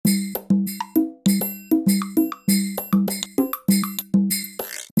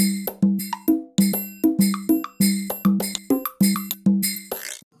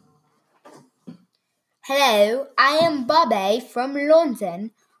Hello, I am Bobby from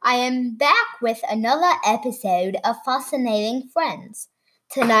London. I am back with another episode of Fascinating Friends.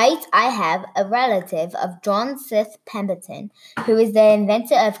 Tonight I have a relative of John Sith Pemberton, who is the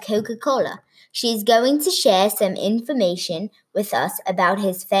inventor of Coca-Cola. She's going to share some information with us about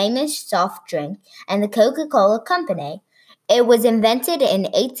his famous soft drink and the Coca-Cola Company. It was invented in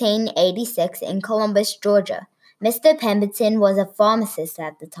 1886 in Columbus, Georgia. Mr. Pemberton was a pharmacist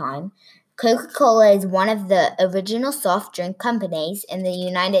at the time. Coca-Cola is one of the original soft drink companies in the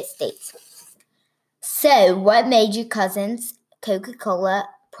United States. So, what made your cousin's Coca-Cola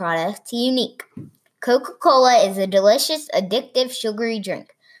product unique? Coca-Cola is a delicious, addictive, sugary drink.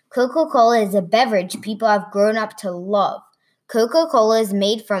 Coca-Cola is a beverage people have grown up to love. Coca-Cola is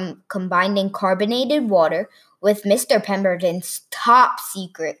made from combining carbonated water with Mr. Pemberton's top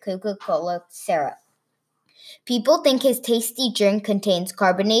secret Coca-Cola syrup. People think his tasty drink contains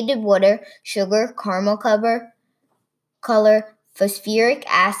carbonated water, sugar, caramel color, phosphoric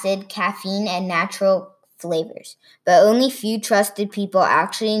acid, caffeine, and natural flavors. But only few trusted people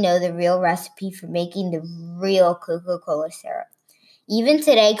actually know the real recipe for making the real Coca-Cola syrup. Even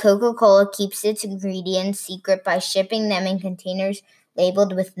today, Coca-Cola keeps its ingredients secret by shipping them in containers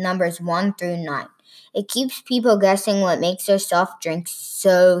labeled with numbers 1 through 9. It keeps people guessing what makes their soft drink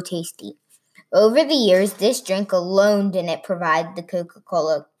so tasty. Over the years, this drink alone didn't provide the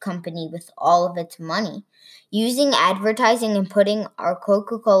Coca-Cola Company with all of its money. Using advertising and putting our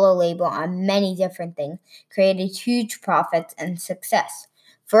Coca-Cola label on many different things created huge profits and success.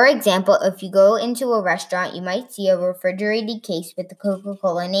 For example, if you go into a restaurant, you might see a refrigerated case with the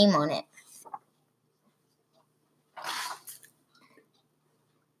Coca-Cola name on it.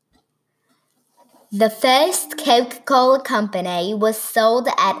 The first Coca-Cola Company was sold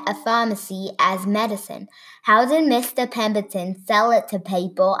at a pharmacy as medicine. How did Mr. Pemberton sell it to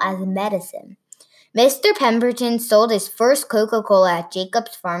people as medicine? Mr. Pemberton sold his first Coca-Cola at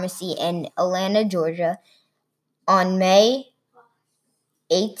Jacob's Pharmacy in Atlanta, Georgia on May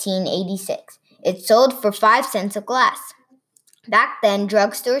 1886. It sold for 5 cents a glass. Back then,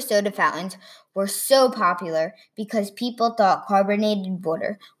 drugstore soda fountains were so popular because people thought carbonated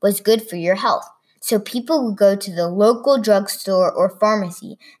water was good for your health. So people would go to the local drugstore or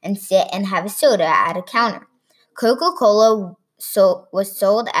pharmacy and sit and have a soda at a counter. Coca-Cola was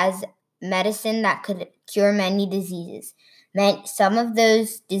sold as medicine that could cure many diseases. Some of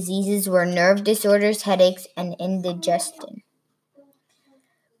those diseases were nerve disorders, headaches, and indigestion.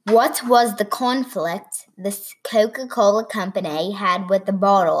 What was the conflict the Coca-Cola Company had with the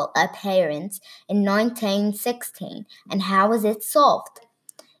bottle appearance in 1916, and how was it solved?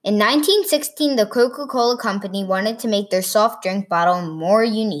 In 1916, the Coca-Cola Company wanted to make their soft drink bottle more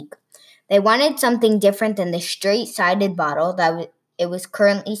unique. They wanted something different than the straight-sided bottle that it was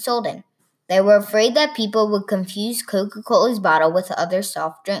currently sold in. They were afraid that people would confuse Coca-Cola's bottle with other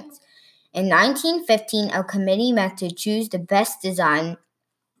soft drinks. In 1915, a committee met to choose the best design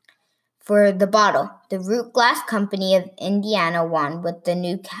for the bottle. The Root Glass Company of Indiana won with the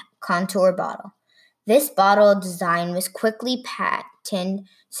new contour bottle. This bottle design was quickly patented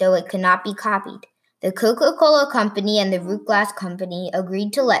so it could not be copied. The Coca-Cola Company and the Root Glass Company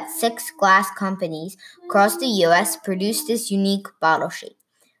agreed to let 6 glass companies across the U.S. produce this unique bottle shape.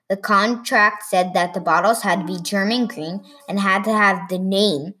 The contract said that the bottles had to be German green and had to have the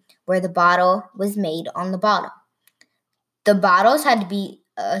name where the bottle was made on the bottle. The bottles had to be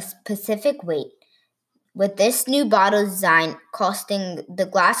a specific weight. With this new bottle design costing the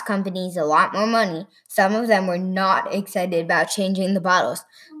glass companies a lot more money, some of them were not excited about changing the bottles.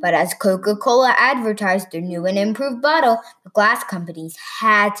 But as Coca-Cola advertised their new and improved bottle, the glass companies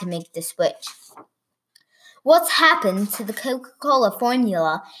had to make the switch. What's happened to the Coca-Cola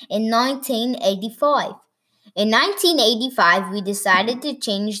formula in 1985? In 1985, we decided to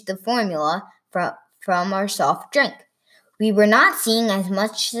change the formula from our soft drink. We were not seeing as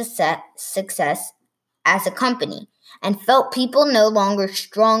much success as a company and felt people no longer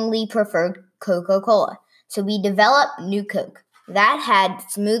strongly preferred Coca-Cola. So we developed New Coke. That had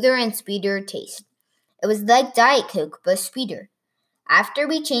smoother and sweeter taste. It was like Diet Coke, but sweeter. After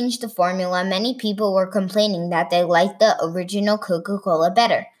we changed the formula, many people were complaining that they liked the original Coca-Cola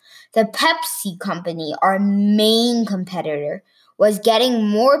better. The Pepsi Company, our main competitor, was getting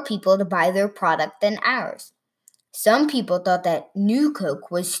more people to buy their product than ours. Some people thought that New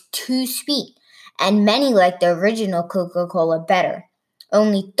Coke was too sweet, and many liked the original Coca-Cola better.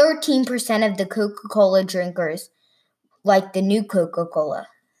 Only 13% of the Coca-Cola drinkers liked the new Coca-Cola.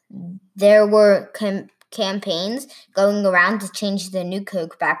 There were campaigns going around to change the new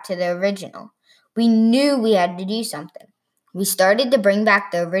Coke back to the original. We knew we had to do something. We started to bring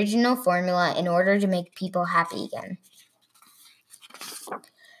back the original formula in order to make people happy again.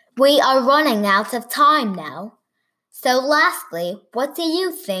 We are running out of time now. So lastly, what do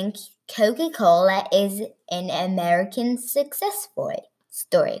you think Coca-Cola is an American success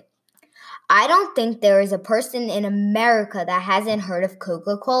story? I don't think there is a person in America that hasn't heard of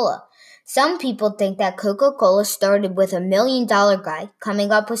Coca-Cola. Some people think that Coca-Cola started with $1 million guy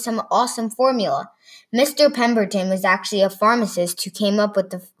coming up with some awesome formula. Mr. Pemberton was actually a pharmacist who came up with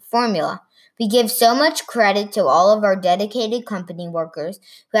the formula. We give so much credit to all of our dedicated company workers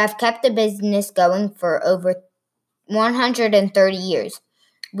who have kept the business going for over 130 years.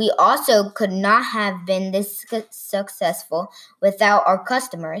 We also could not have been this successful without our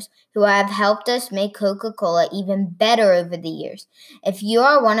customers who have helped us make Coca-Cola even better over the years. If you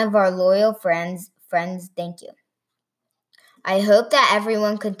are one of our loyal friends, thank you. I hope that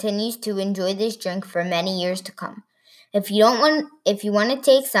everyone continues to enjoy this drink for many years to come. If you want to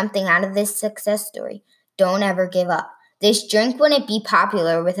take something out of this success story, don't ever give up. This drink wouldn't be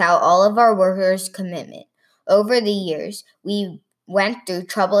popular without all of our workers' commitment. Over the years, we went through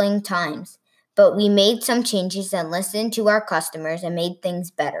troubling times, but we made some changes and listened to our customers and made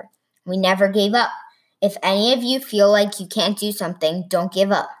things better. We never gave up. If any of you feel like you can't do something, don't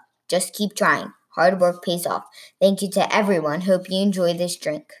give up. Just keep trying. Hard work pays off. Thank you to everyone. Hope you enjoy this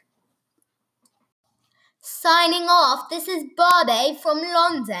drink. Signing off, this is Bobby from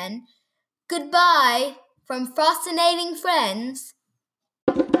London. Goodbye from Fascinating Friends.